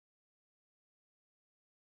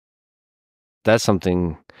that's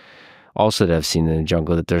something also that I've seen in the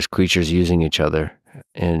jungle, that there's creatures using each other,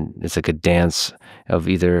 and it's like a dance of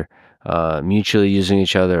either mutually using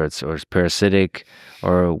each other, or it's parasitic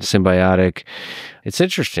or symbiotic. It's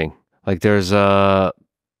interesting. Like there's a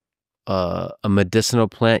medicinal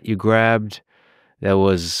plant you grabbed that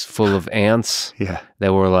was full of ants Yeah.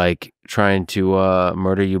 that were like trying to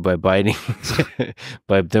murder you by biting.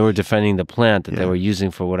 But they were defending the plant that they were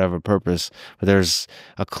using for whatever purpose. But there's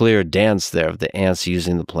a clear dance there of the ants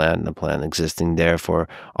using the plant, and the plant existing there for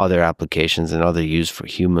other applications and other use for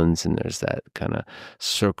humans. And there's that kind of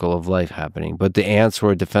circle of life happening. But the ants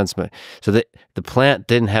were a defense so the plant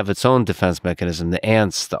didn't have its own defense mechanism. The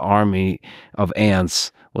ants, the army of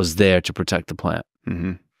ants, was there to protect the plant.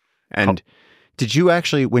 Mm-hmm. And did you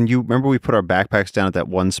actually, when you remember we put our backpacks down at that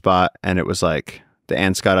one spot and it was like the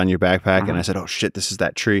ants got on your backpack and I said, oh shit, this is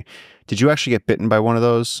that tree. Did you actually get bitten by one of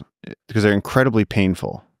those? Because they're incredibly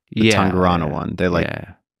painful. The Tongarana one. They're like,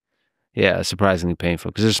 yeah, surprisingly painful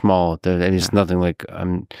because they're small. It's nothing like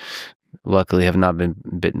luckily have not been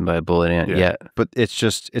bitten by a bullet ant yet. But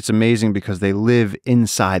it's amazing because they live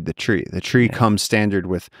inside the tree. The tree comes standard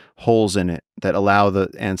with holes in it that allow the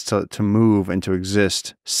ants to move and to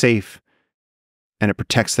exist safe. And it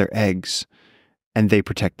protects their eggs, and they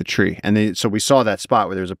protect the tree. And so we saw that spot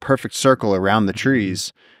where there was a perfect circle around the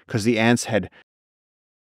trees because the ants had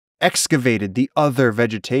excavated the other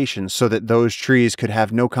vegetation so that those trees could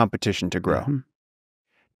have no competition to grow. Mm-hmm.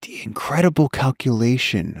 The incredible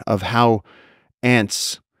calculation of how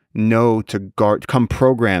ants know to come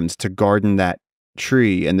programmed to garden that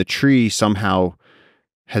tree, and the tree somehow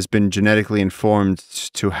has been genetically informed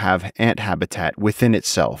to have ant habitat within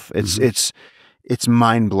itself. It's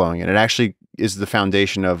mind-blowing, and it actually is the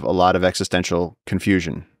foundation of a lot of existential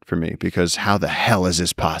confusion for me, because how the hell is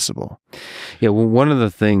this possible? Yeah, well, one of the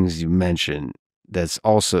things you mentioned that's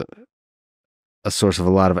also a source of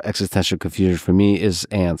a lot of existential confusion for me is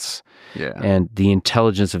ants. Yeah. And the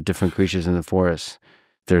intelligence of different creatures in the forest.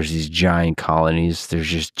 There's these giant colonies, there's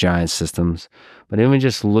just giant systems. But even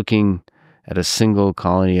just looking at a single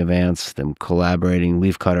colony of ants, them collaborating,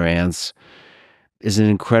 leafcutter ants, is an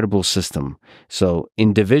incredible system. So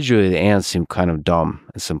individually, the ants seem kind of dumb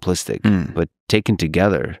and simplistic, but taken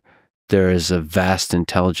together, there is a vast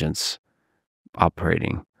intelligence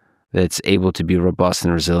operating that's able to be robust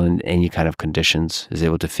and resilient in any kind of conditions, is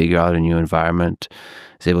able to figure out a new environment,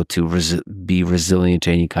 is able to be resilient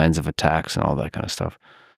to any kinds of attacks and all that kind of stuff.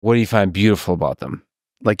 What do you find beautiful about them?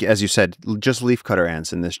 Like, as you said, just leafcutter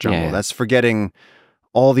ants in this jungle. Yeah. That's forgetting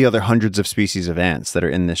all the other hundreds of species of ants that are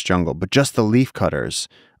in this jungle. But just the leafcutters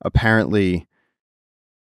apparently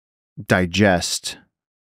digest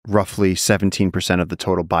roughly 17% of the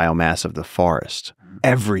total biomass of the forest.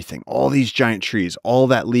 Everything, all these giant trees, all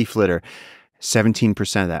that leaf litter,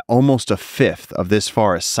 17% of that, almost a fifth of this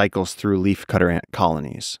forest cycles through leafcutter ant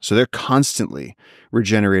colonies. So they're constantly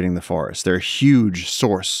regenerating the forest. They're a huge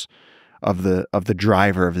source of the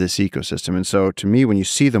driver of this ecosystem. And so to me, when you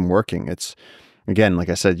see them working, it's, again, like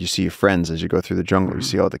I said, you see your friends as you go through the jungle. You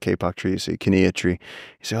see all the kapok tree, you see kinea tree.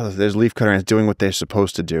 You see, oh, there's leafcutter ants doing what they're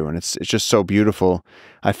supposed to do. And it's just so beautiful.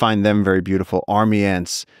 I find them very beautiful. Army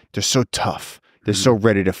ants, they're so tough. They're so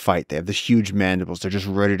ready to fight. They have this huge mandibles. They're just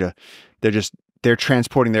ready to, they're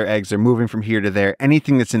transporting their eggs. They're moving from here to there.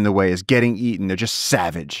 Anything that's in the way is getting eaten. They're just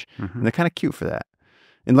savage. And they're kind of cute for that.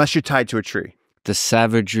 Unless you're tied to a tree. The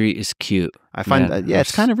savagery is cute. I find that,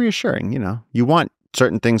 it's kind of reassuring, you know. You want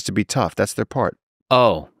certain things to be tough. That's their part.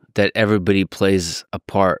 Oh, that everybody plays a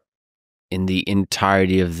part in the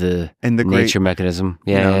entirety of the nature mechanism.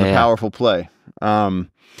 Yeah, the powerful play. But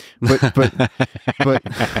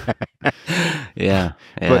yeah.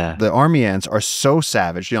 But the army ants are so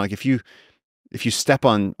savage. You know, like if you step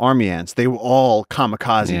on army ants, they will all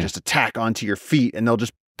kamikaze, just attack onto your feet, and they'll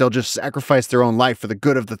just sacrifice their own life for the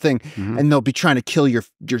good of the thing, and they'll be trying to kill your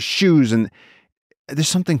shoes. And there's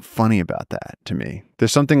something funny about that to me.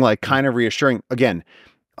 There's something like kind of reassuring. Again,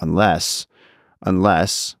 unless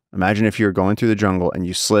imagine if you're going through the jungle and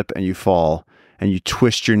you slip and you fall and you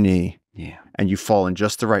twist your knee. Yeah. And you fall in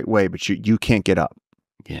just the right way, but you can't get up.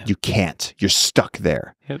 Yeah. You can't. You're stuck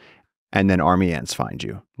there. Yep. And then army ants find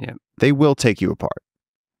you. Yep. They will take you apart.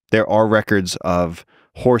 There are records of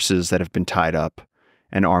horses that have been tied up,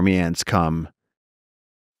 and army ants come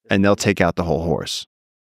and they'll take out the whole horse.